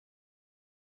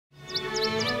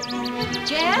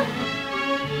Jeff?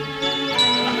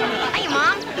 Hiya,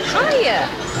 Mom. Hiya.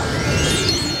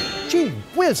 Gee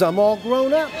whiz, I'm all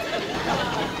grown up.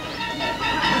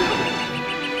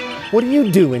 What are you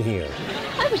doing here?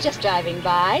 I was just driving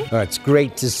by. Oh, it's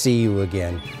great to see you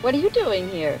again. What are you doing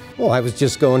here? Well, I was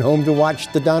just going home to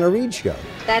watch the Donna Reed show.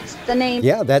 That's the name?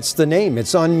 Yeah, that's the name.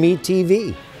 It's on Me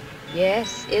TV.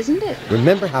 Yes, isn't it?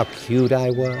 Remember how cute I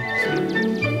was?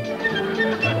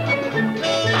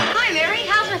 Hi, Mary.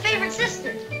 How's my favorite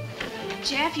sister?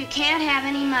 Jeff, you can't have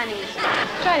any money.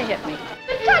 Try to hit me.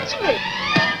 Touch me!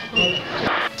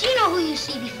 Do you know who you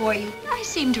see before you? I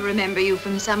seem to remember you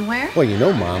from somewhere. Well, you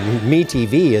know, Mom, Me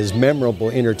TV is memorable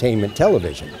entertainment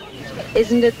television.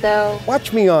 Isn't it, though?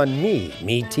 Watch me on Me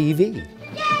TV.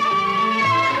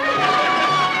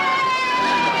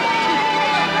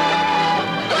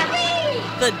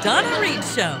 The Donna Reed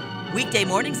Show. Weekday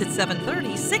mornings at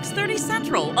 7:30, 6:30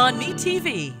 Central on Me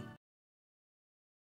TV.